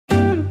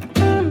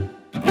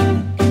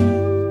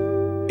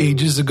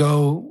Ages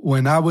ago,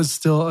 when I was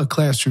still a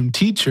classroom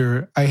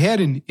teacher, I had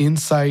an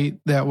insight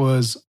that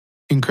was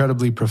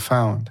incredibly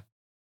profound.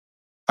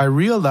 I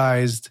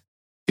realized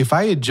if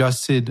I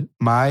adjusted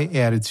my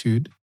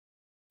attitude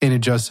and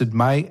adjusted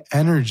my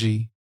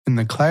energy in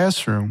the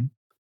classroom,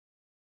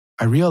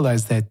 I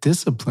realized that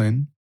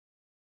discipline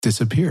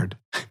disappeared.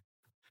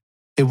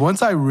 And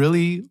once I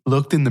really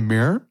looked in the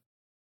mirror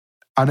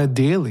on a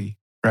daily,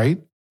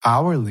 right,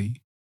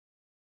 hourly,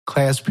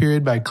 class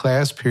period by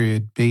class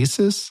period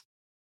basis,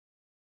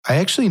 I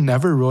actually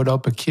never wrote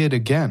up a kid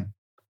again.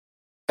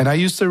 And I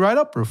used to write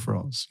up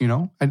referrals,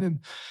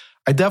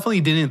 I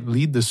definitely didn't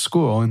lead the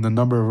school in the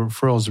number of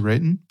referrals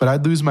written, but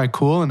I'd lose my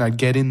cool and I'd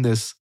get in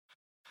this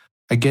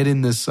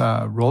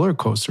roller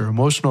coaster,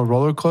 emotional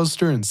roller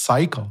coaster and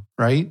cycle,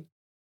 right?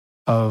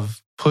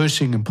 Of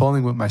pushing and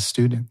pulling with my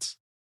students.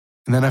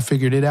 And then I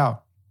figured it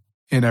out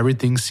and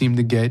everything seemed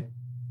to get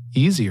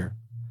easier.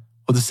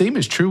 Well, the same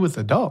is true with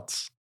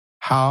adults.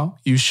 How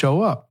you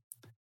show up,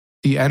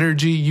 the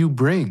energy you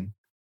bring.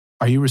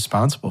 Are you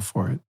responsible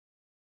for it?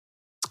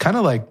 It's kind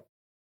of like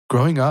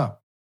growing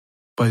up,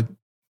 but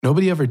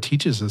nobody ever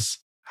teaches us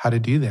how to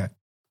do that.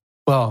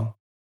 Well,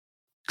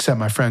 except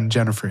my friend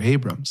Jennifer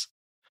Abrams.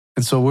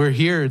 And so we're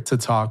here to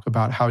talk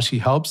about how she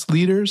helps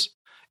leaders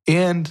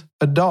and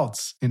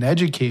adults and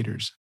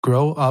educators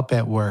grow up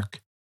at work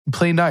and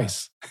play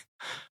nice,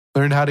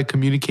 learn how to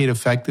communicate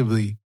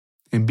effectively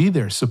and be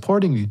there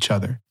supporting each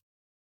other.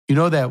 You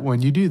know that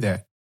when you do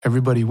that,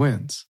 everybody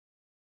wins.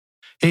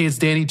 Hey, it's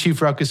Danny, Chief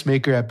Ruckus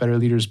Maker at Better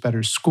Leaders,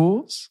 Better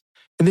Schools.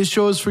 And this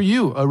show is for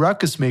you, a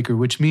ruckus maker,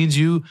 which means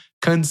you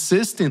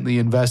consistently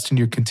invest in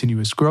your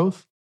continuous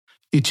growth,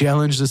 you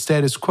challenge the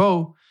status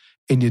quo,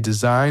 and you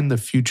design the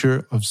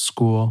future of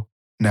school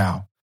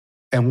now.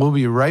 And we'll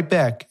be right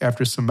back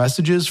after some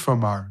messages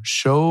from our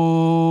show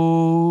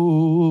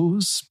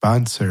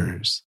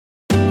sponsors.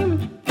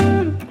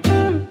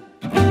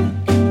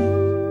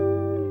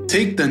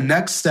 Take the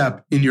next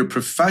step in your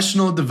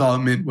professional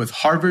development with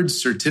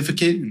Harvard's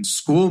Certificate in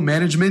School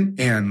Management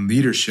and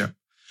Leadership.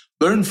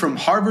 Learn from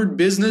Harvard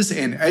Business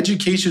and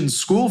Education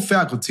School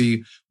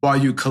faculty while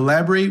you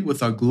collaborate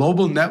with a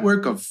global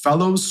network of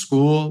fellow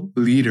school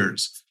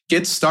leaders.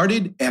 Get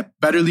started at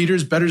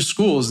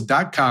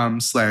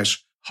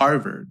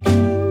betterleadersbetterschools.com/Harvard.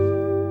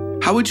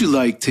 How would you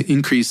like to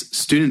increase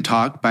student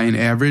talk by an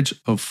average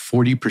of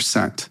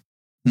 40%?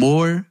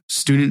 More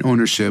student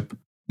ownership,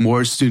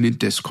 more student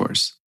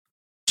discourse.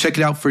 Check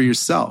it out for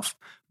yourself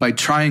by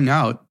trying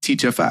out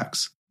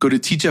TeachFX. Go to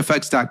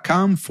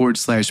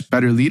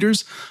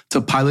teachfx.com/betterleaders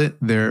to pilot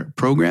their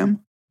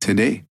program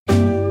today.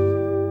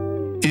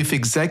 If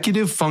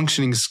executive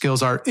functioning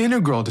skills are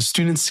integral to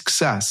student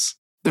success,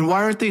 then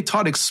why aren't they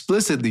taught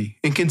explicitly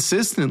and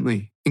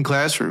consistently in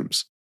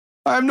classrooms?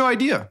 I have no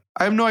idea.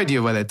 I have no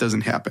idea why that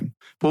doesn't happen.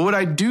 But what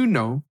I do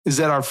know is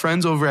that our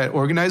friends over at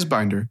Organized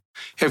Binder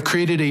have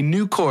created a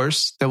new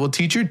course that will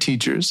teach your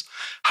teachers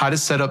how to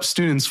set up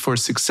students for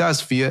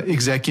success via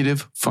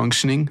executive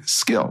functioning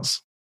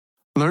skills.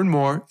 Learn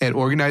more at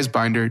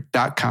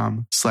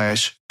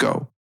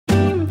organizedbinder.com/go.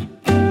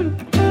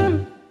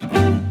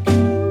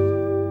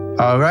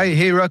 All right.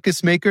 Hey,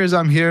 Ruckus Makers.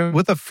 I'm here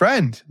with a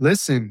friend.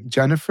 Listen,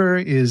 Jennifer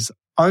is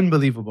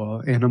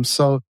unbelievable. And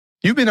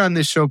you've been on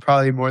this show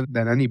probably more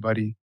than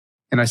anybody.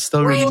 And I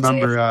still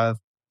remember,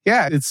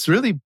 it's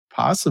really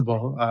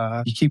possible.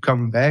 You keep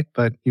coming back,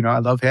 but I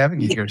love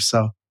having you here.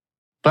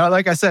 But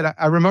like I said,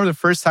 I remember the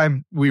first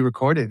time we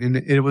recorded and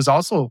it was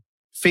also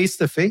face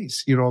to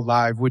face,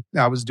 live.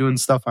 I was doing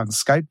stuff on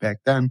Skype back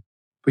then,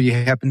 but you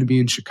happened to be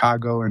in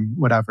Chicago and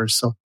whatever.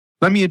 So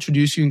let me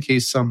introduce you in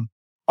case some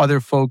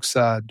other folks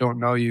don't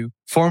know you.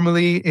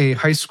 Formerly a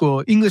high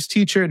school English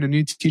teacher and a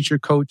new teacher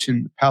coach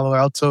in Palo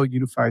Alto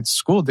Unified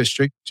School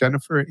District,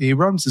 Jennifer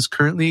Abrams is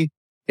currently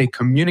a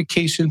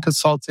communication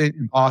consultant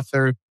and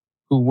author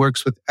who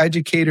works with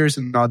educators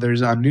and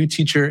others on new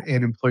teacher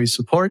and employee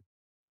support,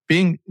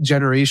 being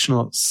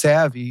generational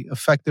savvy,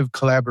 effective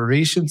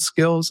collaboration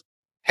skills,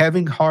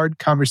 having hard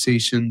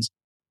conversations,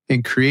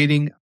 and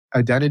creating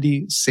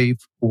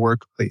identity-safe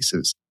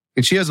workplaces.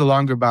 And she has a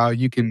longer bio.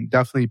 You can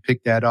definitely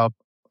pick that up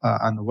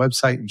on the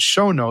website and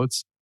show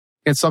notes.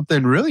 And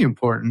something really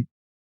important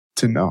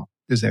to know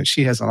is that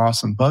she has an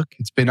awesome book.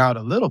 It's been out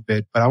a little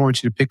bit, but I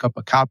want you to pick up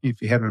a copy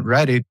if you haven't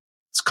read it.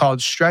 It's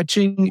called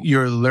Stretching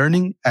Your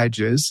Learning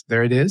Edges.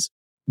 There it is.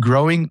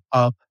 Growing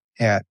Up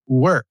at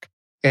Work.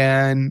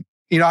 And,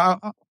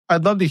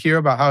 I'd love to hear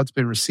about how it's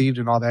been received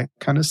and all that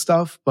kind of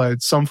stuff,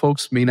 but some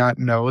folks may not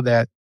know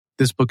that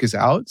this book is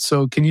out.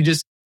 So can you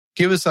just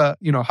give us a,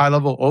 high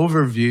level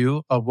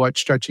overview of what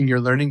Stretching Your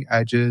Learning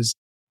Edges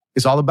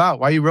is all about,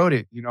 why you wrote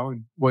it,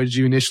 and what did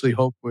you initially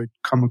hope would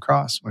come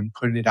across when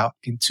putting it out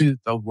into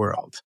the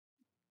world?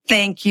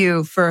 Thank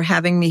you for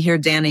having me here,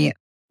 Danny.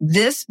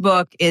 This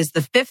book is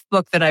the fifth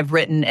book that I've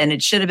written, and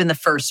it should have been the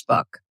first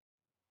book.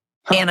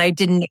 And I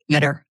didn't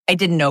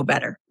know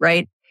better,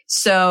 right?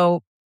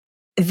 So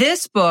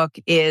this book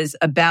is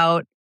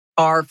about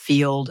our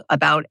field,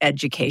 about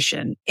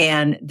education,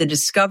 and the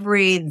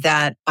discovery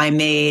that I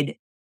made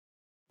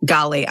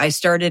golly, I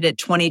started at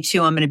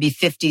 22. I'm going to be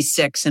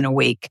 56 in a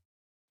week.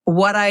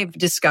 What I've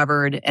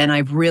discovered and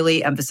I've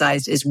really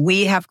emphasized is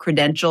we have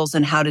credentials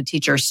in how to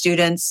teach our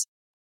students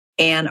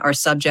and our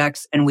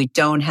subjects, and we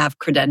don't have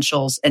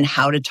credentials in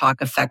how to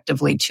talk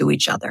effectively to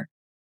each other.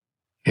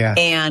 Yeah.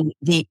 And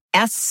the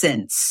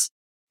essence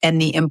and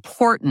the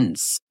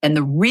importance and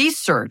the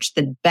research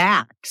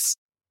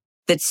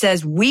that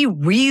says we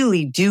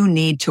really do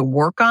need to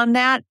work on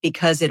that,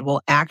 because it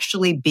will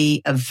actually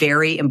be a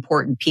very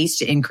important piece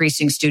to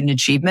increasing student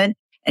achievement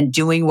and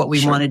doing what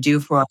we want to do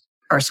for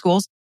our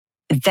schools.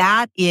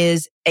 That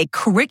is a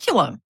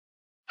curriculum.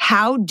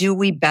 How do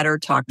we better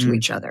talk to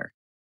each other?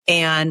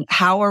 And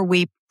how are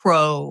we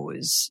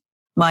pros?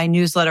 My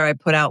newsletter I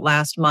put out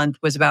last month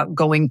was about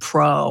going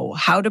pro.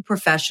 How do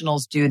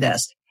professionals do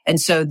this? And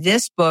so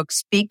this book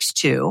speaks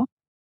to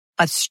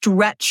a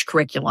stretch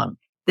curriculum.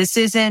 This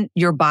isn't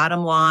your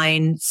bottom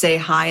line, say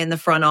hi in the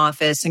front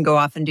office and go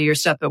off and do your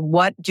stuff. But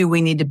what do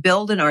we need to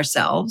build in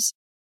ourselves,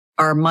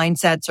 our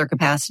mindsets, our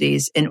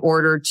capacities, in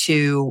order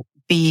to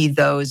be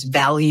those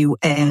value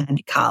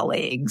and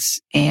colleagues?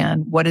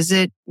 And what is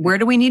it? Where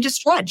do we need to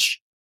stretch?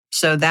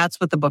 So that's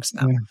what the book's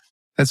about. Yeah,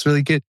 that's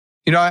really good.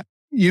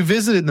 You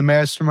visited the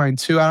mastermind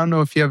too. I don't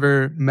know if you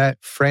ever met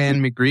Fran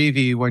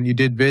McGreevy when you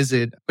did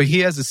visit, but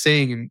he has a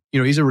saying, and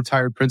he's a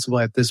retired principal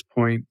at this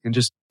point and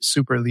just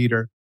super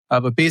leader.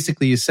 But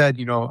basically he said,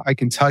 I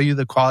can tell you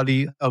the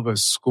quality of a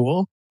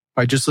school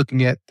by just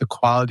looking at the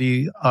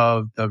quality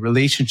of the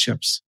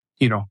relationships,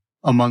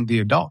 among the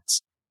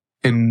adults.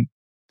 And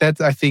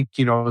that, I think,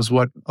 is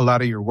what a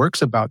lot of your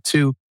work's about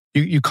too.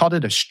 You called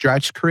it a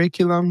stretch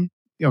curriculum.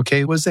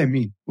 Okay. What does that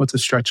mean? What's a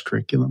stretch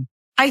curriculum?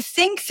 I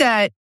think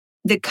that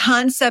the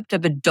concept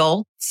of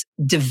adult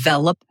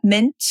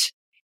development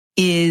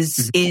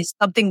is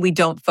something we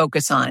don't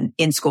focus on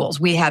in schools.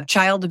 We have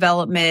child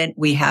development.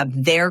 We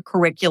have their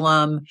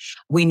curriculum.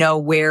 We know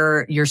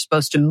where you're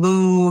supposed to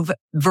move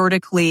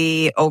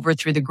vertically over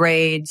through the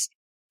grades.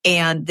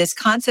 And this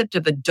concept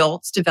of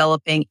adults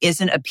developing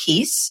isn't a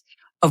piece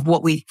of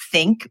what we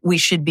think we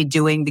should be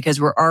doing because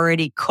we're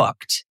already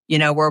cooked.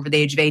 We're over the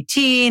age of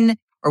 18,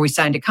 or we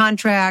signed a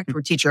contract,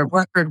 we're teacher of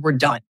record, we're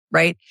done,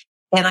 right?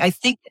 And I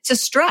think it's a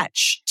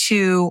stretch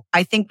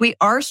I think we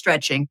are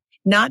stretching,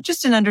 not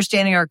just in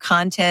understanding our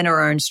content or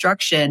our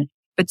instruction,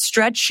 but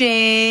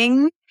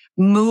stretching,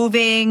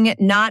 moving,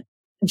 not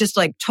just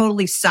like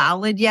totally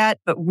solid yet,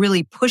 but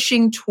really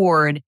pushing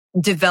toward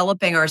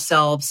developing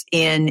ourselves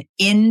in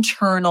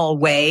internal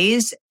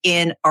ways,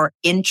 in our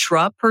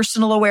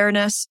intrapersonal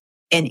awareness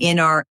and in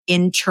our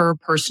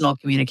interpersonal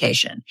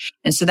communication.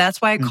 And so that's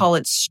why I call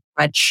it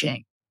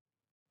stretching.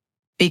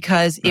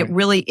 Because it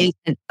really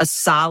isn't a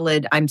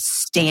solid, I'm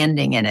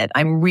standing in it.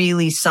 I'm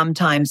really,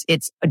 sometimes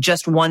it's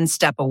just one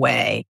step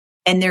away.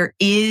 And there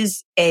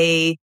is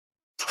a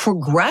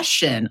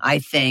progression, I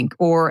think,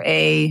 or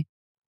a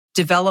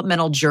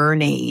developmental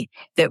journey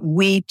that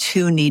we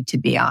too need to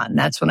be on.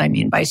 That's what I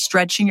mean by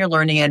stretching your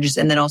learning edges,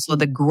 and then also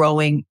the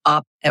growing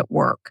up at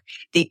work.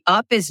 The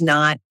up is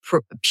not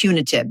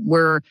punitive.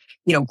 We're,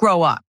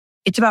 grow up.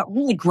 It's about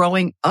really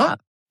growing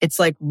up. It's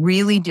like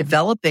really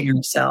developing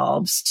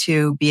ourselves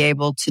to be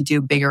able to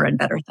do bigger and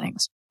better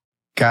things.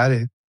 Got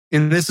it.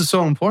 And this is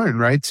so important,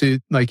 right? To,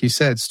 like you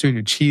said, student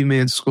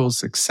achievement, school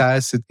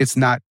success. It's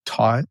not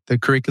taught. The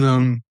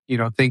curriculum,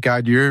 thank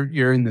God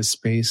you're in this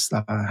space,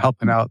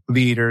 helping out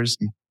leaders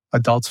and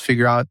adults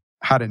figure out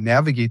how to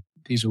navigate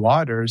these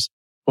waters.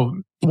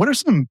 Well, what are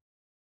some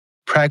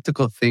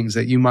practical things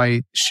that you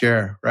might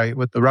share, right,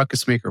 with the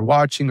ruckus maker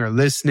watching or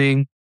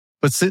listening,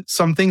 but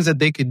some things that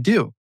they could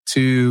do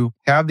to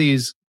have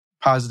these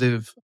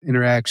positive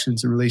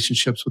interactions and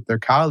relationships with their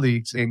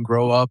colleagues and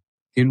grow up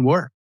in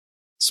work,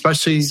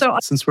 especially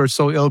since we're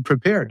so ill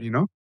prepared,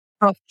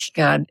 Oh,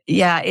 God.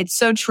 Yeah, it's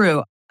so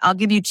true. I'll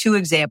give you 2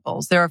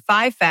 examples. There are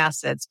 5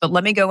 facets, but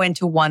let me go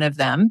into one of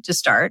them to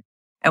start,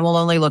 and we'll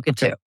only look at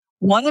 2.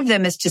 One of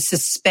them is to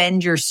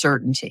suspend your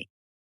certainty.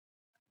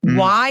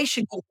 Why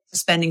should we be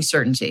suspending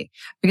certainty?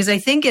 Because I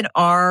think in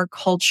our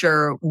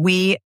culture,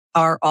 we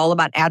are all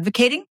about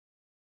advocating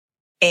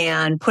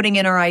and putting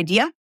in our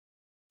idea.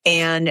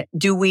 And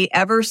do we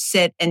ever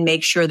sit and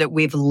make sure that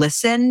we've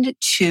listened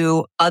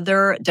to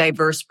other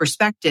diverse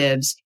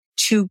perspectives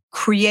to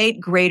create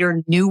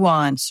greater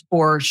nuance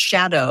or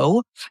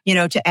shadow,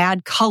 to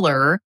add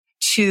color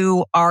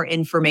to our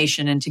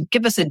information and to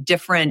give us a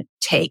different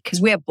take, because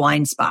we have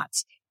blind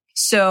spots.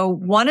 So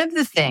one of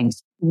the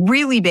things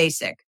really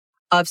basic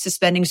of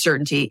suspending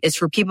certainty is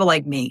for people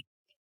like me.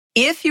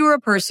 If you're a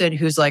person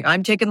who's like,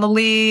 I'm taking the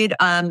lead,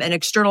 I'm an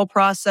external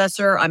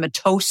processor, I'm a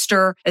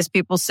toaster, as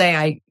people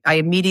say, I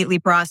immediately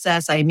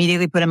process, I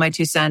immediately put in my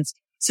 2 cents.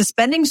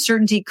 Suspending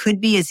certainty could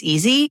be as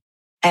easy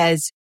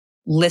as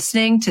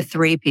listening to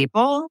 3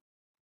 people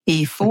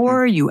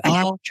before you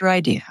add your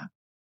idea.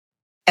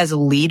 As a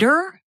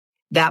leader,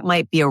 that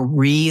might be a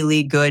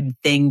really good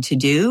thing to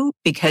do,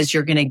 because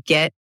you're going to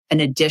get an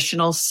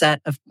additional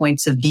set of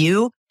points of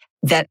view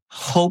that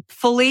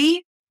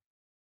hopefully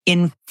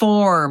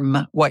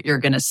inform what you're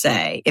going to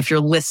say if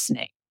you're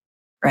listening.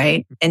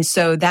 right? And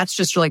so that's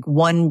just like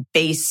one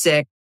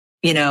basic,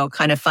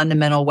 kind of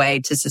fundamental way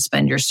to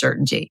suspend your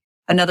certainty.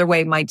 Another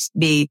way might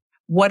be,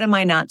 what am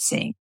I not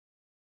seeing?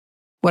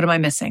 What am I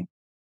missing?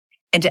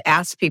 And to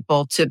ask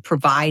people to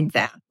provide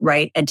that,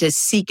 right? And to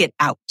seek it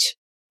out.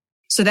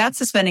 So that's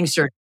suspending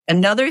certainty.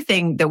 Another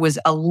thing that was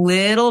a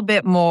little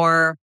bit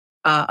more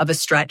of a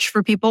stretch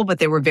for people, but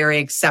they were very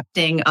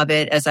accepting of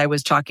it as I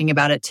was talking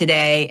about it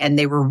today. And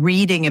they were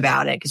reading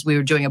about it because we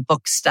were doing a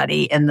book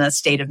study in the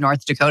state of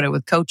North Dakota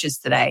with coaches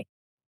today,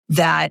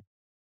 that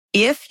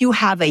if you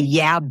have a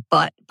yeah,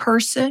 but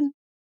person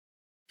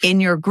in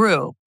your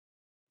group,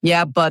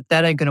 yeah, but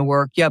that ain't going to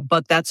work. Yeah,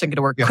 but that's not going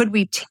to work. Yeah. Could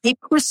we take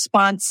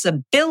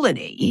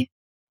responsibility?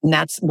 And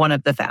that's one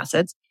of the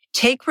facets.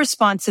 Take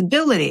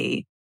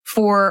responsibility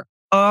for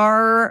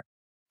our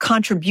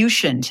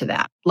contribution to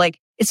that. Like,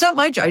 it's not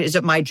my job. Is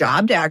it my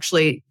job to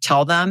actually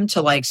tell them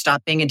to like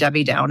stop being a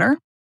Debbie Downer?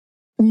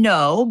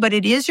 No, but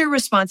it is your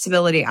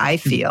responsibility, I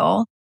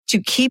feel,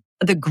 to keep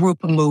the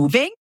group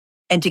moving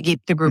and to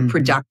keep the group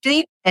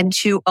productive and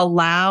to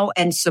allow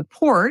and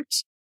support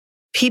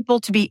people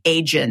to be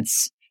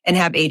agents and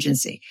have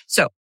agency.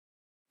 So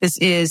this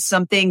is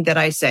something that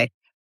I say,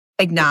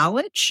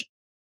 acknowledge,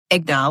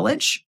 and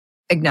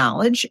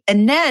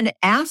then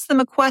ask them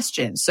a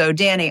question. So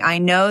Danny, I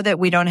know that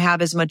we don't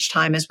have as much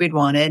time as we'd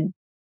wanted.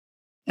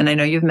 And I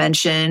know you've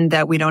mentioned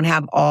that we don't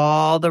have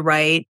all the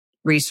right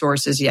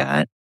resources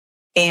yet.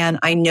 And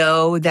I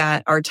know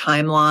that our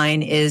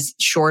timeline is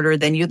shorter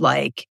than you'd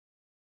like.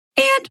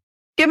 And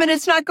given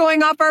it's not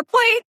going off our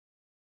plate,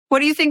 what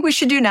do you think we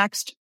should do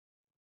next?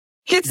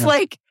 It's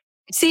like,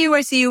 see you,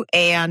 I see you,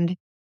 and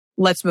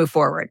let's move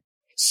forward.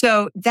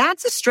 So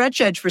that's a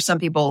stretch edge for some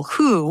people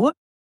who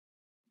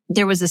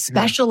there was a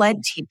special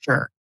ed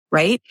teacher,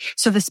 right?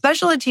 So the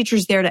special ed teacher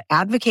is there to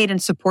advocate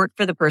and support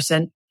for the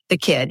person, the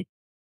kid.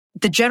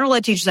 The general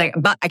ed teacher is like,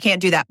 but I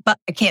can't do that, but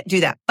I can't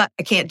do that, but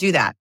I can't do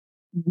that.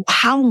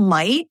 How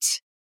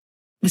might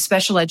the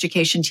special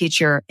education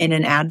teacher in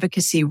an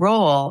advocacy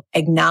role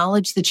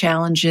acknowledge the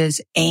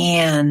challenges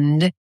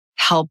and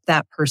help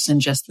that person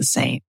just the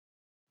same?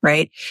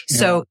 Right? Yeah.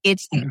 So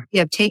it's,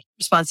 take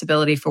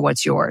responsibility for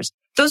what's yours.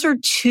 Those are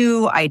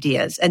two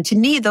ideas. And to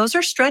me, those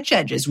are stretch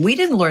edges. We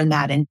didn't learn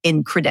that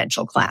in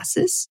credential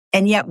classes.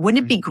 And yet,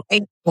 wouldn't it be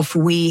great if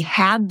we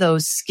had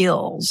those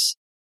skills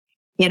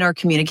in our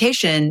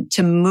communication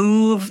to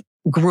move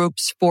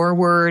groups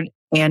forward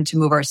and to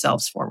move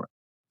ourselves forward?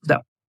 So,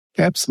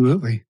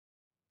 absolutely.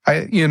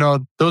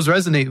 Those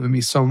resonate with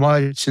me so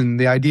much. And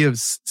the idea of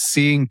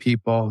seeing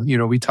people,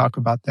 we talk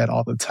about that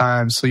all the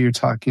time. So you're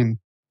talking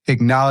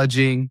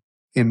acknowledging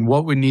in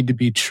what would need to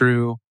be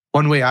true.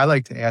 One way I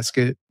like to ask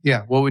it,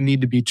 what would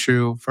need to be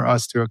true for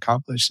us to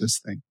accomplish this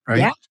thing, right?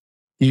 Yeah.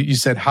 You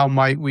said, how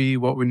might we,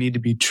 what would need to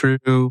be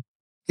true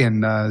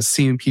in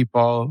seeing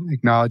people,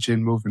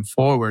 acknowledging, moving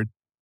forward.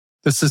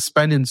 The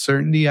suspend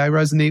uncertainty I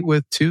resonate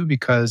with too,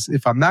 because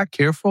if I'm not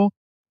careful,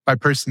 by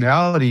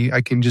personality,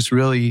 I can just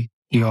really,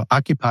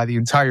 occupy the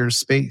entire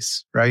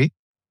space, right?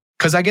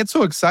 Because I get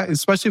so excited,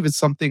 especially if it's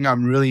something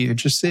I'm really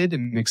interested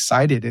and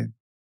excited in.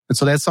 And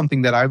so that's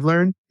something that I've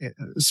learned,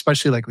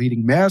 especially like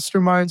leading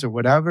masterminds or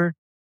whatever.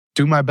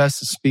 Do my best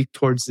to speak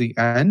towards the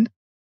end.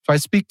 If I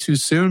speak too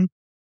soon,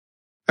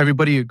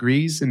 everybody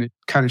agrees and it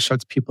kind of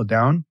shuts people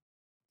down.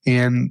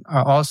 And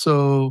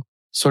also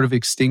sort of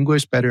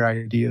extinguish better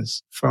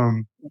ideas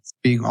from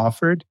being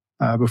offered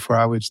before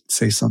I would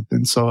say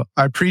something. So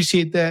I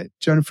appreciate that,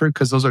 Jennifer,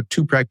 because those are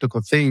two practical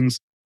things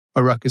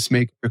a ruckus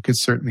maker could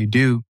certainly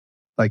do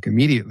like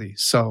immediately.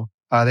 So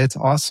that's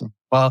awesome.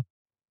 Well,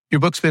 your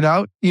book's been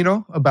out,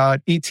 about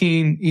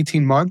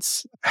 18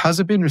 months. How's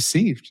it been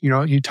received?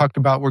 You talked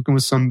about working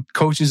with some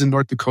coaches in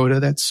North Dakota.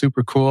 That's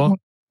super cool.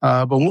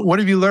 But what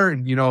have you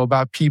learned,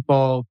 about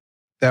people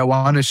that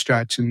want to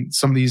stretch and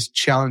some of these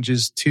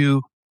challenges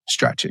to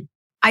stretching?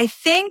 I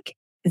think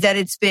that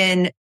it's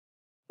been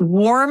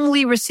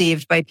warmly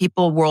received by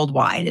people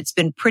worldwide. It's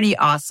been pretty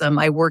awesome.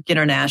 I work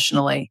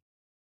internationally.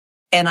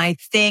 And I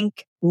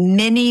think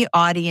many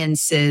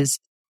audiences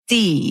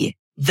see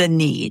the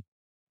need.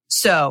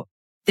 So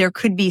there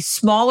could be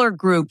smaller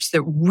groups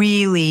that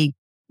really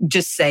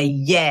just say,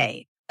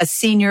 yay, a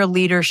senior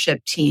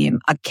leadership team,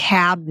 a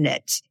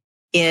cabinet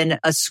in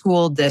a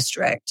school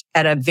district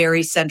at a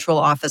very central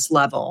office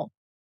level,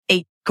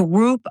 a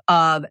group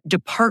of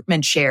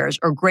department chairs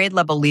or grade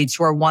level leads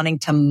who are wanting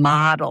to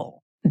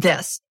model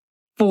this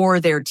for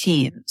their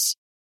teams.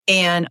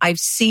 And I've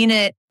seen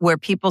it where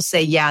people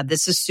say, yeah,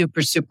 this is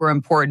super, super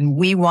important.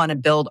 We want to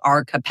build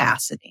our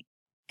capacity.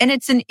 And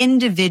it's an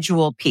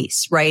individual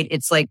piece, right?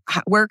 It's like,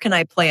 where can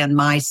I play on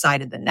my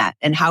side of the net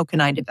and how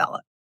can I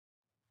develop?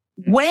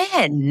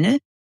 When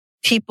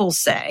people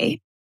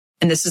say,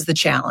 and this is the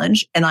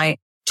challenge, and I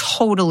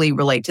totally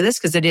relate to this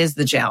because it is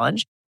the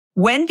challenge.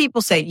 When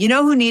people say,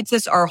 who needs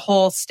this? Our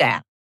whole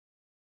staff.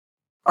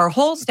 Our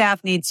whole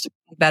staff needs to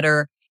be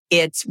better. We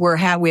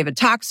have a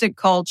toxic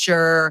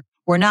culture.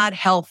 We're not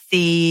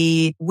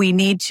healthy. We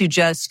need to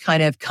just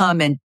kind of come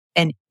and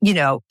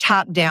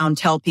top down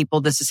tell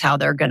people this is how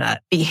they're going to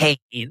behave.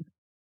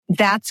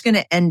 that's going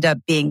to end up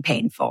being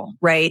painful,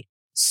 right?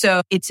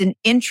 So it's an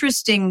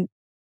interesting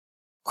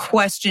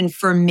question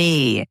for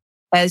me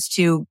as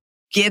to,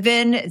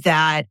 given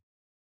that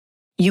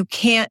you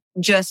can't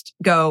just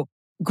go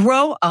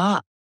grow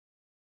up,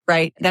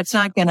 right? That's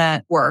not going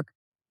to work.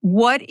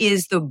 What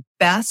is the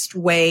best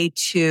way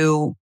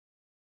to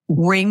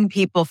bring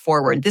people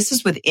forward? This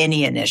is with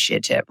any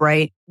initiative,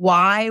 right?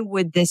 Why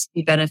would this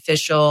be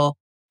beneficial?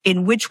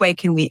 In which way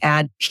can we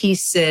add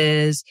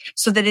pieces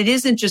so that it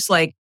isn't just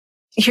like,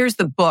 here's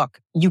the book,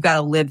 you got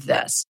to live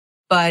this.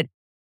 But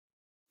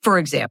for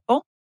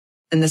example,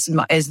 and this is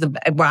what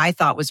I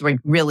thought was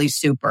really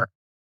super.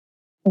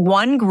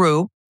 One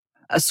group,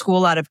 a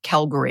school out of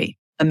Calgary,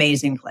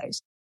 amazing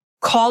place,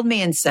 called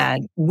me and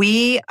said,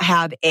 we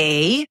have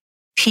a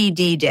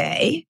PD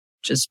day,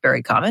 which is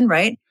very common,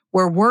 right?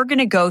 Where we're going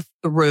to go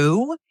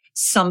through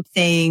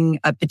something,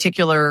 a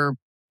particular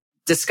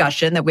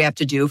discussion that we have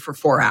to do for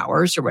 4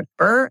 hours or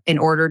whatever in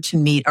order to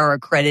meet our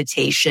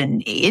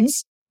accreditation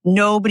needs.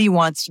 Nobody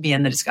wants to be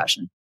in the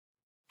discussion.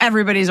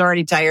 Everybody's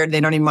already tired.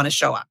 They don't even want to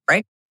show up,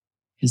 right?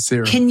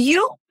 Zero. Can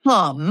you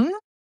come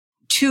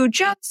to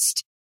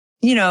just,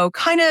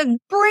 kind of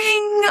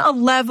bring a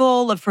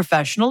level of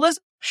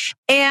professionalism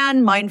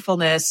and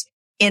mindfulness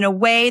in a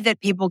way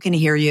that people can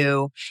hear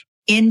you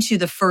into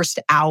the first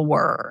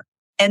hour?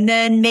 And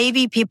then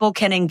maybe people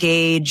can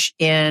engage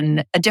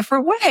in a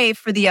different way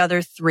for the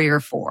other 3 or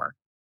 4.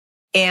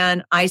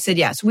 And I said,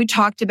 yes. We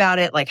talked about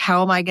it. Like,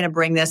 how am I going to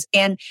bring this?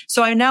 And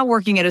so I'm now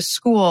working at a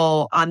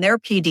school on their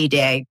PD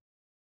day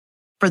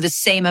for the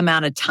same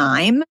amount of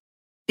time,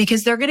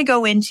 because they're going to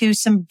go into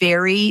some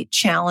very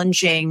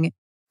challenging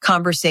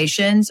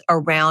conversations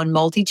around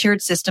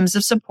multi-tiered systems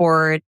of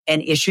support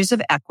and issues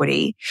of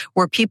equity,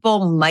 where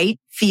people might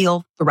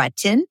feel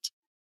threatened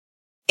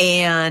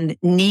and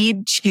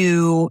need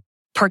to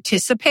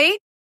participate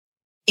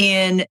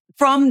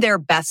from their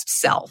best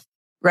self,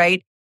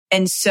 right?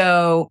 And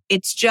so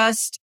it's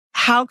just,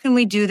 how can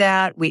we do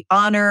that? We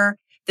honor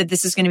that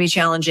this is going to be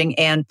challenging,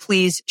 and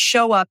please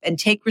show up and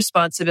take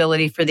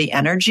responsibility for the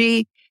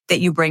energy that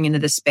you bring into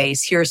the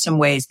space. Here are some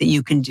ways that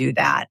you can do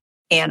that.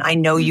 And I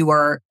know you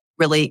are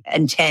really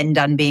intend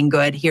on being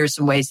good. Here's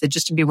some ways that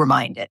just to be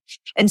reminded.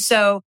 And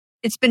so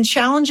it's been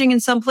challenging in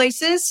some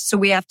places, so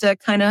we have to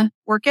kind of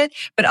work it.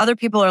 But other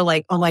people are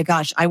like, oh my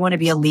gosh, I want to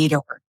be a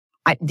leader.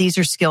 These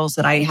are skills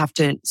that I have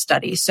to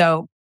study.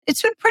 So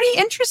it's been pretty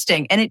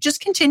interesting. And it just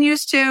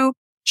continues to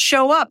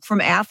show up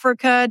from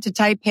Africa to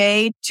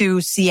Taipei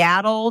to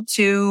Seattle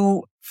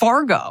to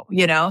Fargo,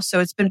 so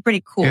it's been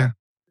pretty cool. Yeah.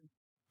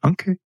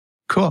 Okay,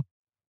 cool.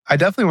 I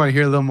definitely want to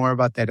hear a little more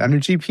about that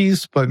energy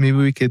piece, but maybe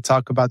we could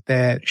talk about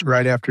that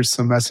right after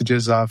some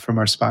messages from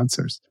our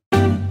sponsors.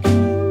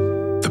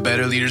 The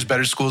Better Leaders,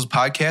 Better Schools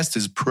podcast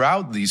is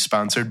proudly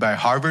sponsored by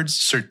Harvard's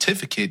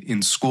Certificate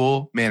in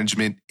School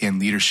Management and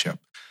Leadership.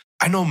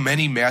 I know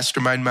many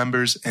mastermind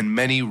members and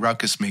many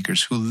ruckus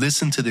makers who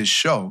listen to this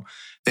show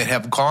that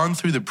have gone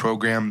through the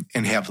program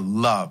and have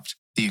loved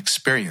the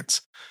experience.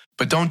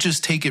 But don't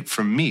just take it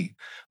from me.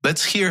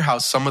 Let's hear how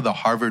some of the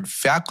Harvard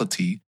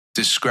faculty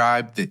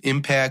describe the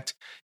impact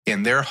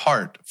and their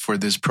heart for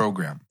this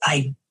program.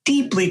 I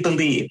deeply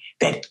believe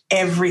that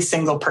every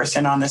single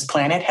person on this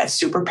planet has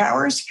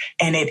superpowers,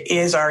 and it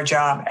is our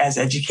job as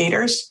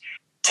educators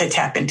to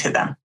tap into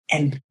them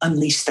and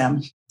unleash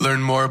them.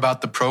 Learn more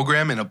about the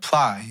program and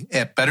apply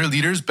at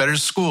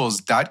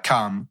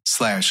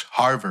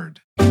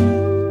betterleadersbetterschools.com/Harvard.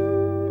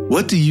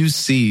 What do you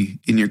see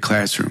in your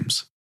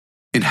classrooms?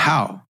 And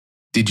how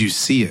did you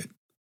see it?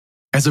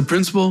 As a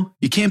principal,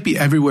 you can't be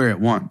everywhere at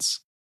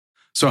once.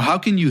 So how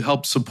can you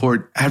help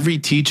support every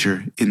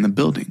teacher in the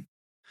building?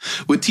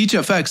 With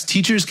TeachFX,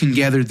 teachers can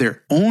gather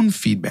their own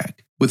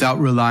feedback without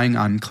relying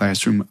on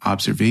classroom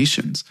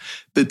observations.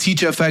 The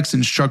TeachFX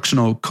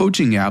instructional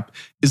coaching app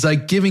is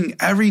like giving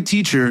every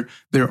teacher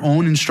their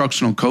own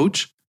instructional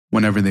coach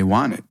whenever they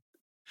want it.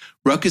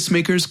 Ruckus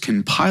makers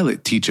can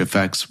pilot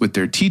TeachFX with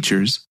their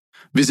teachers.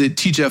 Visit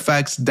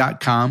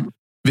teachfx.com.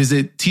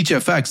 Visit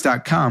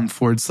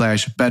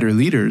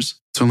teachfx.com/betterleaders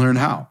to learn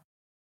how.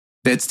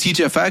 That's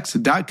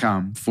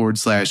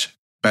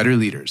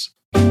teachfx.com/betterleaders.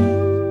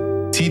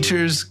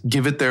 Teachers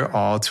give it their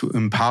all to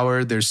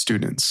empower their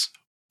students.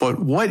 But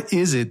what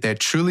is it that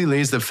truly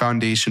lays the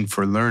foundation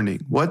for learning?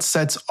 What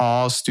sets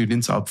all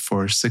students up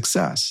for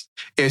success?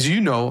 As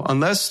you know,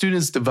 unless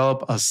students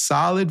develop a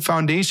solid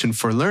foundation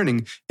for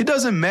learning, it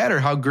doesn't matter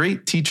how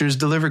great teachers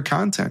deliver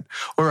content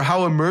or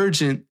how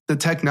emergent the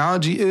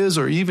technology is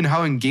or even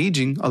how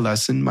engaging a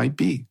lesson might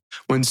be.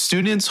 When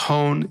students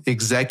hone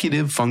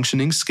executive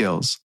functioning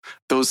skills,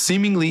 those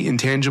seemingly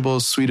intangible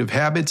suite of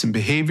habits and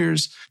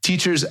behaviors,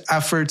 teachers'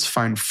 efforts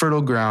find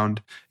fertile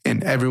ground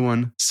and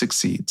everyone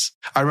succeeds.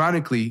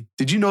 Ironically,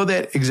 did you know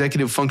that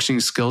executive functioning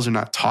skills are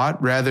not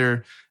taught?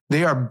 Rather,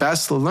 they are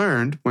best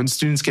learned when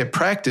students get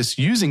practice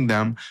using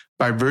them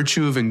by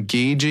virtue of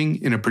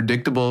engaging in a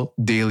predictable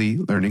daily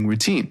learning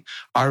routine.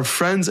 Our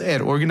friends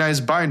at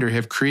Organized Binder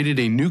have created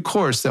a new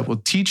course that will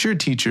teach your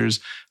teachers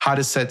how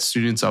to set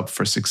students up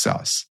for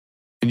success.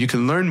 And you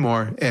can learn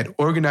more at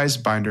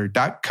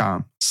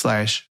organizedbinder.com/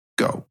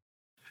 go.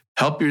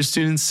 Help your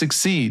students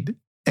succeed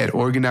at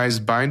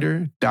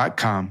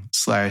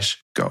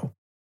organizedbinder.com/go.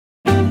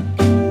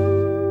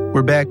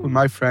 We're back with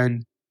my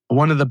friend,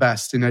 one of the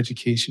best in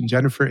education,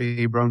 Jennifer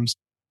Abrams.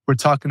 We're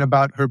talking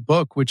about her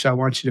book, which I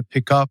want you to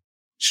pick up,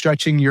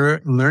 Stretching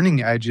Your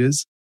Learning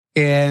Edges.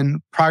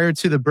 And prior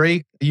to the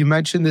break, you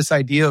mentioned this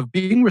idea of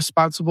being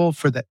responsible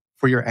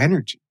for your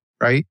energy,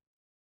 right?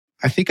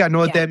 I think I know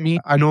what that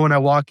means. I know when I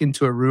walk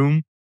into a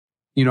room,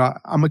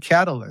 I'm a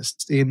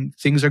catalyst and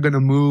things are going to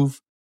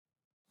move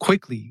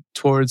quickly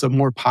towards a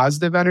more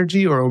positive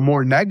energy or a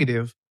more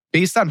negative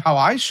based on how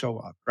I show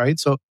up, right?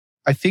 So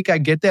I think I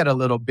get that a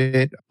little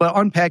bit, but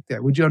unpack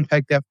that. Would you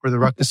unpack that for the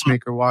ruckus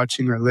maker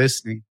watching or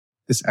listening,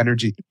 this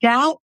energy?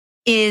 That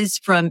is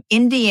from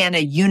Indiana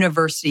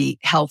University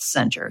Health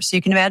Center. So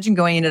you can imagine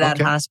going into that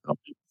hospital,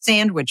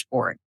 sandwich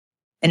board.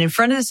 And in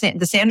front of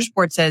the sandwich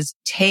board says,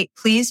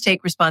 please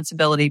take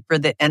responsibility for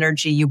the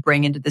energy you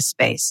bring into the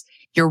space.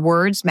 Your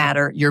words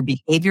matter. Your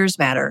behaviors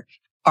matter.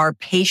 Our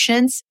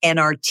patients and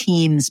our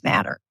teams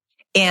matter.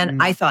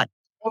 And I thought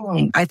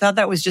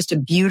that was just a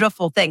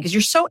beautiful thing because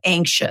you're so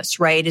anxious,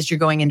 right? As you're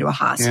going into a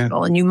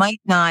hospital and you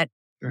might not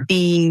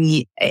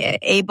be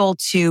able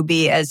to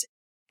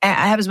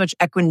have as much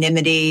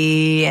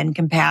equanimity and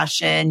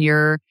compassion.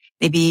 Your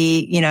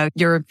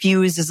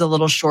fuse is a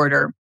little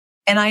shorter.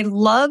 And I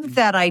love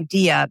that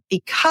idea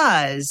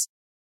because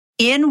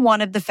in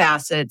one of the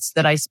facets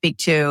that I speak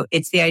to,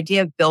 it's the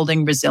idea of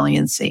building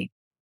resiliency.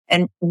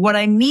 And what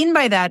I mean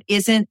by that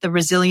isn't the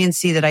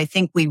resiliency that I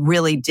think we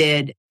really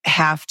did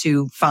have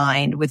to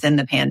find within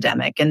the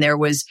pandemic. And there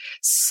was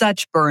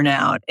such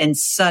burnout and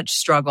such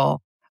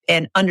struggle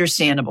and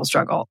understandable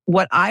struggle.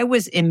 What I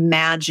was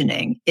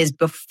imagining is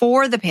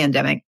before the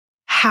pandemic,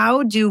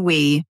 how do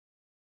we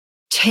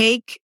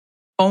take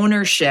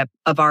ownership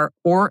of our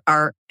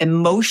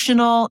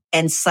emotional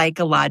and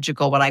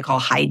psychological, what I call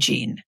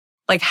hygiene?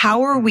 Like,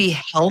 how are we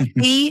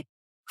healthy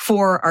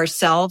for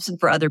ourselves and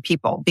for other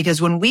people?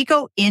 Because when we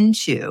go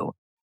into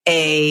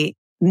a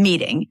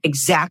meeting,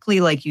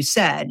 exactly like you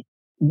said,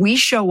 we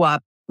show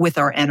up with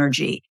our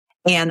energy.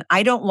 And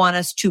I don't want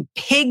us to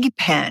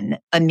pigpen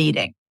a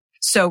meeting.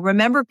 So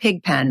remember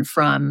Pigpen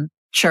from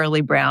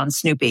Charlie Brown,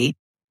 Snoopy,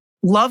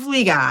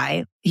 lovely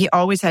guy. He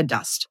always had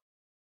dust.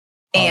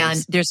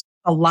 And there's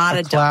a lot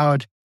of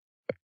cloud.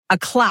 A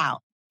cloud.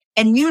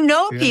 And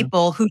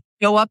people who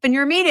show up in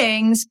your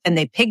meetings and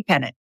they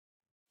pigpen it.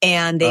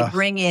 And they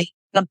bring in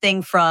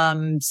something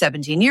from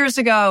 17 years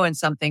ago and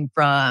something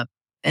from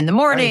in the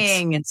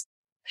morning. Right.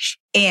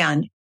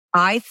 And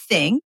I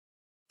think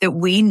that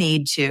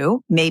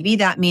maybe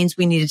that means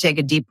we need to take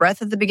a deep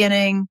breath at the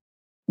beginning.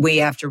 We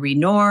have to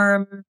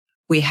renorm.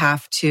 We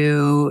have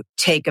to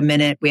take a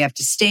minute. We have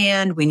to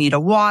stand. We need a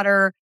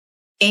water.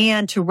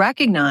 And to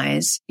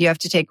recognize you have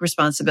to take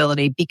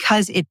responsibility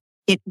because it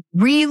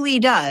really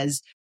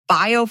does,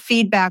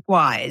 biofeedback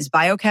wise,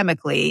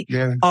 biochemically,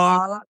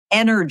 our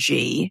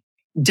energy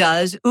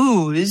does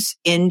ooze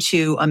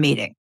into a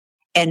meeting.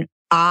 And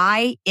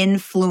I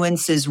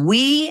influences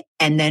we,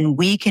 and then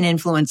we can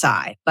influence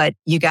I. But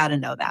you got to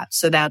know that.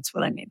 So that's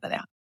what I mean by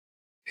that.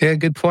 Yeah,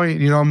 good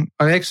point. I'm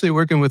actually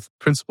working with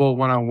Principal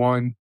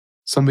one-on-one,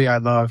 somebody I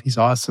love. He's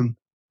awesome.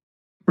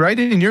 Right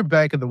in your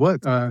neck of the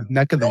woods, I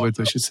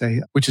should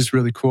say, which is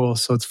really cool.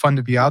 So it's fun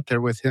to be out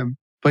there with him.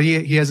 But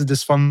he has a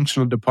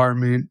dysfunctional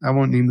department. I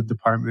won't name the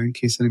department in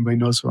case anybody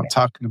knows what I'm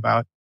talking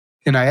about.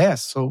 And I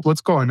asked, so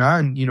what's going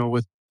on,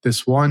 with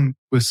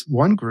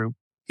one group?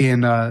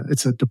 And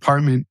it's a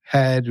department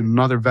head and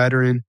another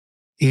veteran.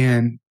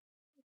 And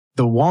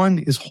the one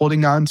is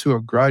holding on to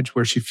a grudge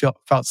where she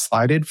felt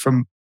slighted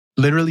from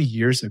literally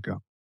years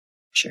ago.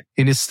 Sure.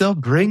 And is still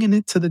bringing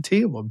it to the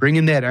table,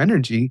 bringing that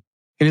energy.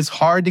 And it's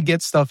hard to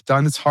get stuff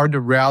done. It's hard to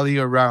rally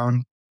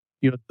around,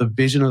 the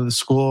vision of the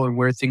school and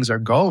where things are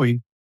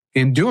going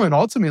and doing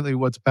ultimately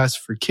what's best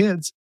for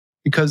kids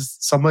because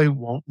somebody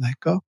won't let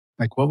go.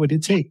 Like, what would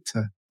it take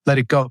to let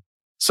it go?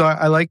 So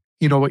I like,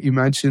 what you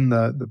mentioned,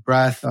 the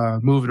breath,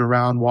 moving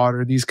around,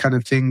 water, these kind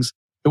of things.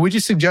 But would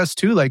you suggest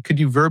too, like, could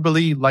you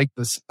verbally, like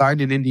the sign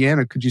in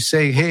Indiana, could you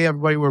say, hey,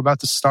 everybody, we're about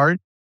to start.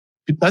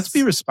 Let's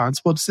be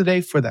responsible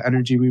today for the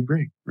energy we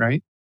bring,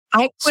 right?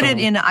 I put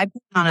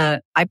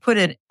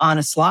it on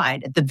a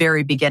slide at the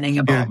very beginning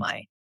of all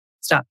my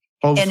stuff.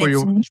 Oh,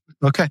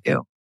 okay.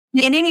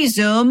 In any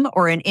Zoom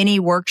or in any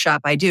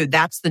workshop I do,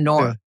 that's the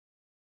norm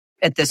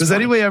at this point. Does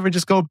anybody ever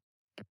just go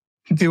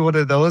do one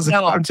of those?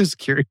 No. I'm just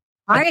curious.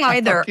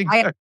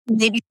 I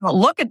maybe don't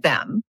look at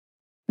them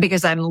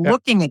because I'm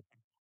looking at them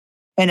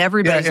and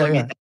everybody's looking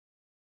at them.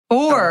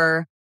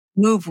 Or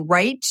move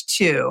right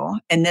to,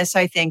 and this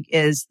I think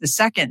is the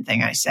second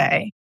thing I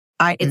say,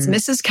 it's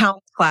Mrs.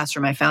 Count's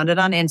classroom. I found it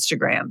on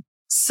Instagram.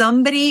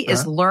 Somebody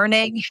is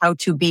learning how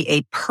to be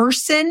a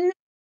person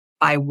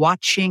by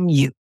watching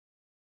you.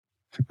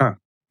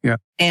 Yeah.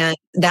 And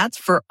that's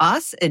for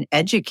us in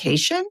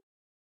education.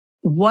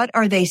 What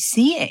are they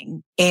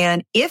seeing?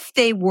 And if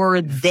they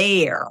were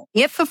there,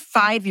 if a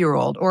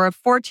 5-year-old or a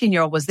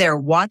 14-year-old was there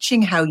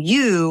watching how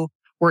you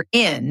were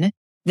in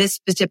this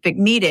specific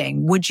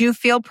meeting, would you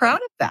feel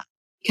proud of that?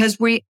 because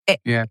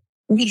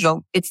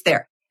it's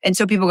there. And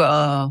so people go,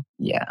 oh,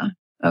 yeah,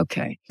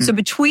 okay. So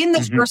between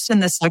the first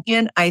and the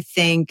second, I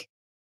think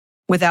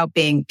without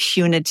being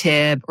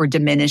punitive or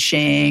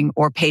diminishing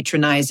or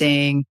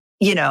patronizing,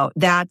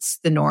 that's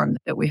the norm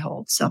that we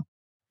hold. So,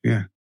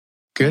 yeah,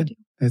 good.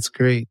 That's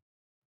great.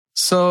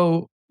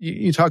 So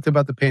you talked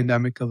about the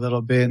pandemic a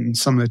little bit and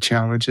some of the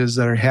challenges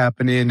that are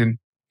happening. And,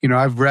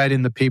 I've read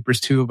in the papers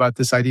too about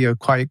this idea of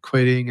quiet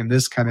quitting and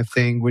this kind of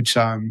thing, which,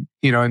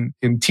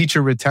 in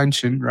teacher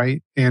retention,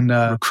 right? And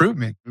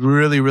recruitment,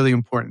 really, really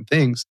important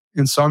things.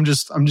 And so I'm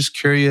just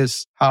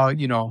curious how,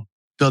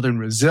 building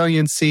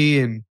resiliency,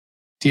 and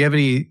do you have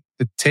any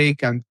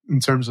take on in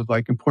terms of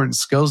like important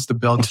skills to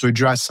build to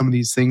address some of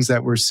these things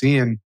that we're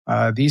seeing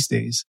these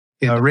days?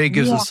 Ray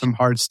gives us some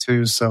hearts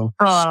too. So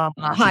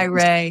hi,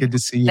 Ray. Good to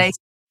see you.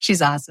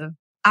 She's awesome.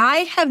 I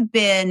have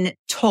been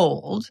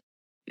told,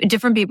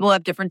 different people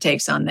have different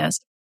takes on this.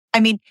 I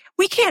mean,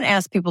 we can't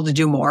ask people to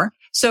do more.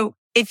 So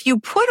if you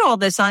put all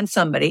this on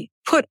somebody,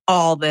 so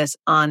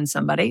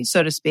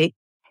to speak,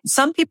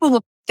 some people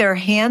will put their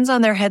hands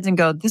on their heads and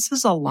go, this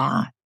is a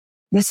lot.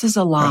 This is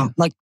a lot.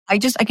 Like, I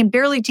can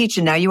barely teach,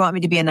 and now you want me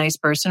to be a nice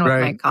person with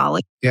my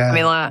colleagues?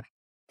 Yeah.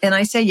 And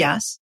I say,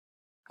 yes,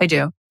 I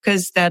do.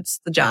 Because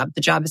that's the job.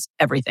 The job is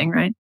everything,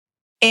 right?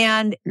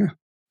 And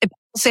people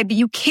say, but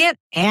you can't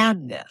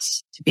add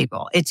this to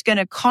people. It's going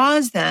to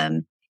cause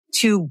them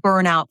to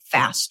burn out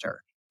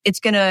faster. It's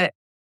going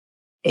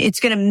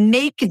to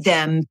make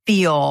them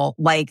feel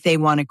like they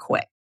want to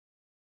quit.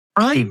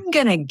 I'm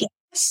going to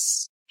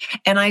guess.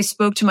 And I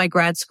spoke to my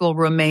grad school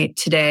roommate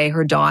today.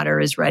 Her daughter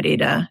is ready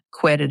to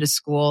quit at a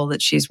school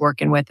that she's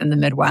working with in the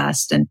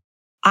Midwest. And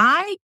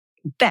I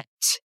bet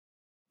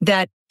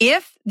that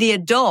if the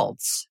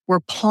adults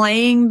were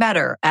playing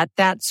better at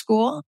that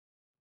school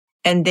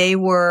and they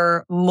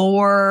were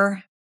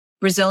more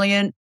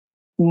resilient,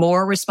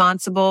 more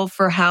responsible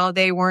for how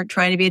they weren't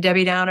trying to be a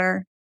Debbie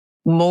Downer,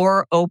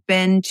 more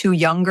open to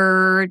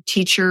younger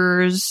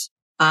teachers'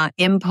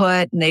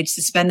 input, and they'd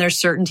suspend their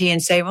certainty and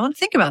say, well,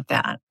 think about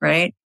that,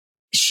 right?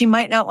 She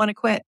might not want to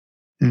quit.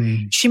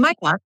 She might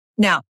not.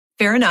 Now,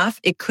 fair enough.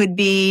 It could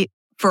be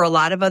for a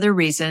lot of other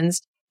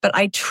reasons, but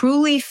I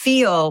truly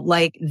feel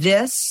like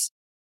this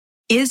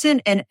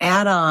isn't an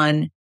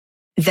add-on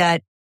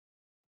that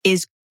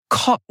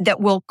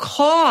that will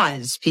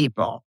cause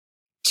people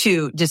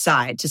to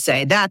decide to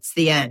say, that's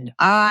the end.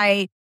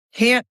 I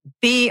can't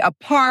be a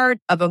part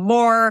of a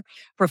more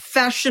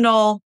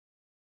professional,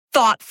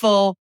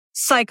 thoughtful,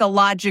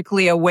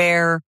 psychologically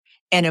aware,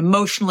 and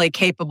emotionally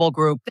capable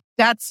group.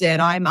 That's it.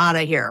 I'm out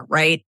of here,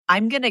 right?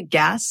 I'm going to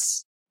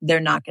guess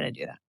they're not going to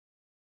do that.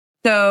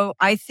 So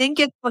I think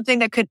it's something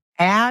that could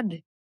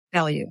add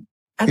value.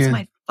 That's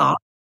my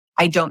thought.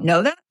 I don't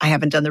know that. I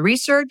haven't done the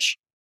research.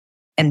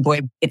 And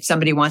boy, if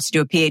somebody wants to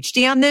do a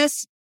PhD on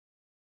this,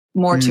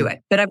 more to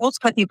it. But I've also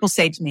had people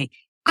say to me,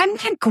 I'm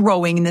not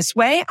growing this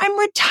way. I'm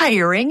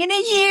retiring in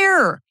a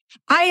year.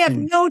 I have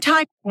no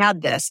time to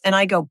add this. And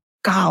I go,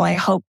 God, I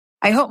hope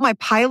my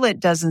pilot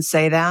doesn't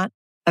say that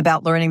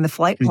about learning the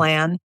flight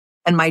plan.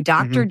 And my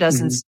doctor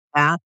doesn't say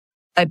that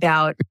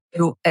about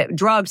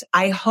drugs.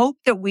 I hope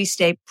that we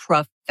stay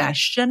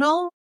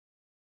professional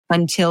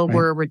until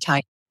we're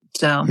retired.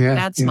 So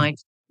that's my...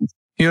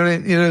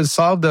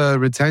 solve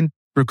the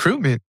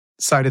recruitment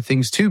side of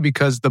things too,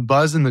 because the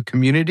buzz in the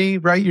community,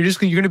 right? You're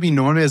going to be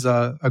known as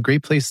a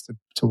great place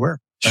to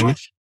work. Right?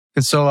 Sure.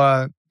 And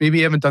so maybe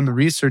you haven't done the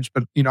research,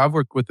 but I've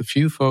worked with a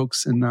few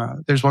folks, and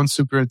there's one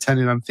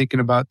superintendent I'm thinking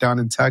about down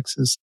in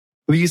Texas.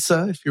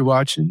 Lisa, if you're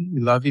watching,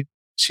 we love you.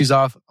 She's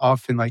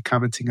often like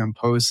commenting on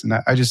posts, and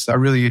I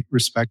really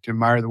respect and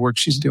admire the work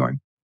she's doing.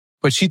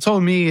 But she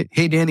told me,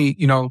 hey, Danny,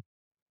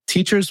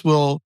 teachers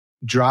will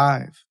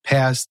drive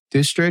past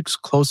districts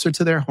closer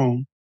to their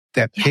home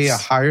that pay a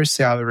higher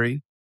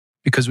salary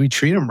because we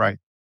treat them right.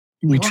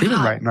 We treat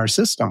them right in our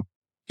system,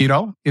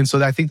 And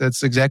so I think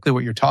that's exactly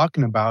what you're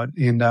talking about.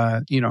 And,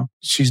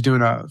 she's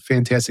doing a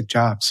fantastic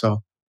job.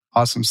 So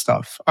awesome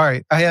stuff. All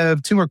right. I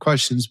have two more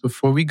questions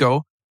before we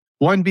go.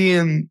 One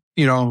being,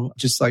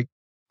 just like,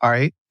 all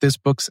right, this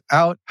book's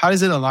out. How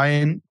does it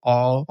align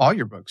all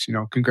your books?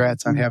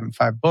 Congrats on having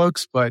 5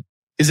 books, but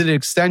is it an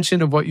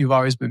extension of what you've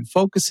always been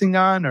focusing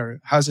on, or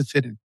how's it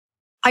fit in?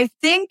 I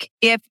think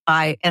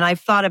I've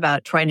thought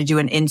about trying to do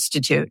an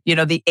institute,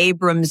 the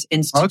Abrams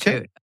Institute.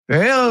 Okay.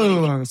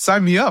 Oh,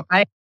 sign me up.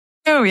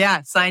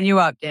 Sign you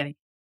up, Danny.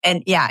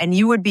 And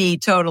you would be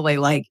totally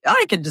like,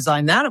 I could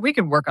design that. We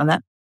could work on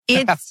that.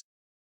 It's,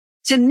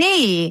 to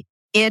me,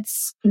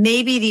 it's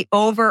maybe the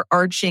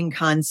overarching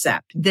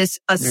concept, this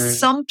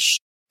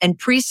assumption and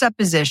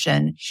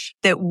presupposition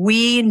that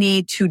we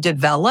need to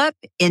develop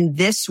in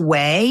this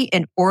way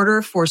in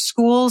order for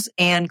schools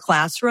and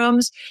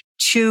classrooms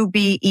to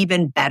be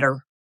even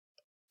better.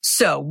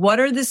 So what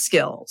are the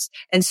skills?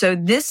 And so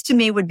this to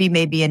me would be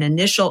maybe an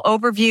initial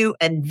overview,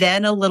 and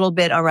then a little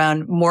bit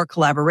around more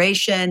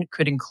collaboration,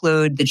 could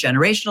include the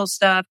generational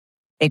stuff.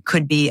 It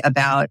could be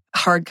about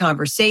hard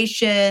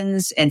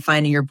conversations and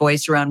finding your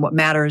voice around what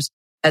matters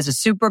as a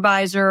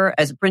supervisor,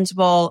 as a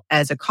principal,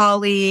 as a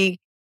colleague.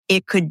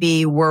 It could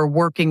be we're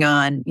working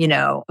on,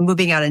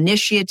 moving out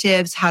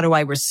initiatives. How do I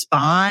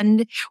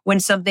respond when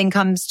something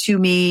comes to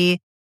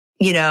me?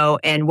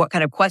 And what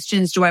kind of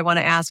questions do I want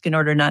to ask in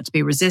order not to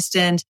be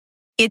resistant?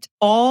 It's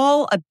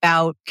all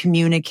about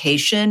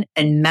communication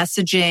and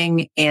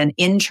messaging and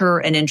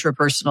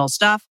intrapersonal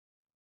stuff.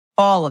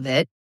 All of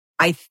it.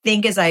 I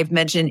think, as I've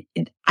mentioned,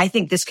 I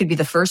think this could be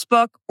the first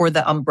book or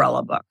the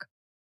umbrella book.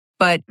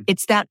 But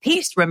it's that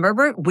piece.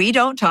 Remember, we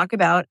don't talk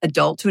about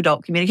adult to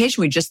adult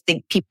communication. We just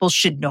think people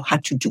should know how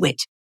to do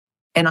it.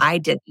 And I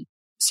didn't.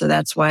 So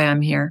that's why I'm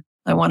here.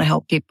 I want to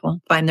help people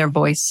find their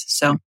voice.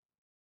 So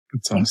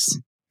that's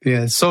awesome.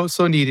 Yeah, so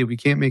needed. We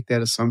can't make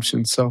that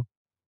assumption. So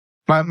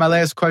my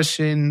last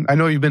question, I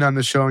know you've been on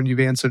the show and you've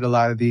answered a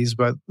lot of these,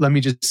 but let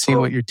me just see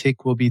what your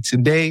take will be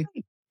today.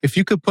 If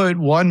you could put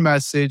one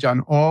message on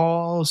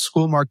all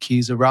school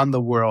marquees around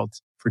the world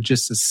for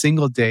just a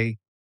single day,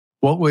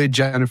 what would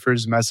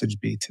Jennifer's message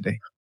be today?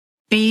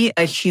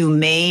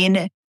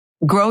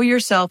 Grow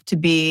yourself to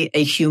be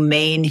a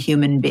humane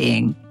human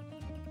being.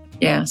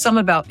 Yeah,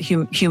 something about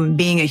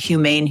being a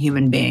humane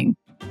human being.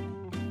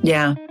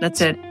 Yeah, that's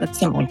it. That's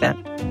something like that.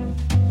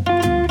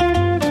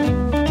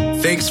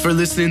 Thanks for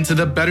listening to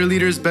the Better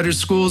Leaders, Better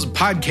Schools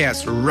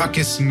podcast,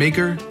 Ruckus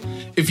Maker.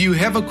 If you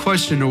have a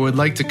question or would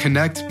like to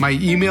connect, my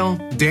email,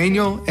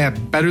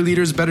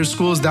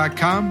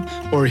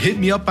 daniel@betterleadersbetterschools.com, or hit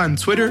me up on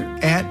Twitter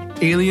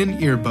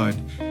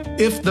 @AlienEarbud.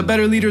 If the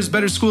Better Leaders,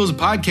 Better Schools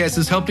podcast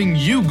is helping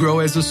you grow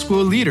as a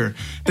school leader,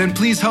 then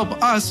please help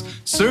us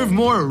serve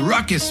more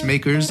ruckus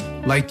makers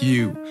like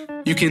you.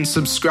 You can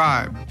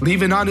subscribe,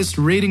 leave an honest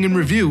rating and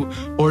review,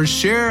 or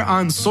share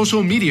on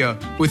social media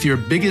with your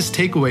biggest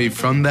takeaway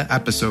from the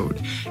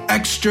episode.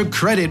 Extra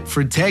credit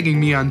for tagging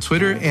me on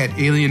Twitter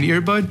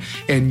 @AlienEarbud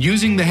and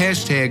using the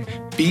hashtag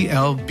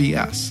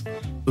BLBS.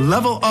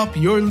 Level up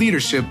your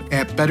leadership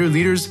at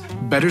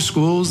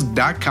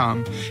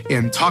betterleadersbetterschools.com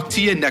and talk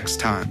to you next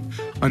time.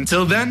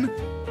 Until then,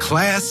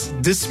 class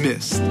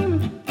dismissed.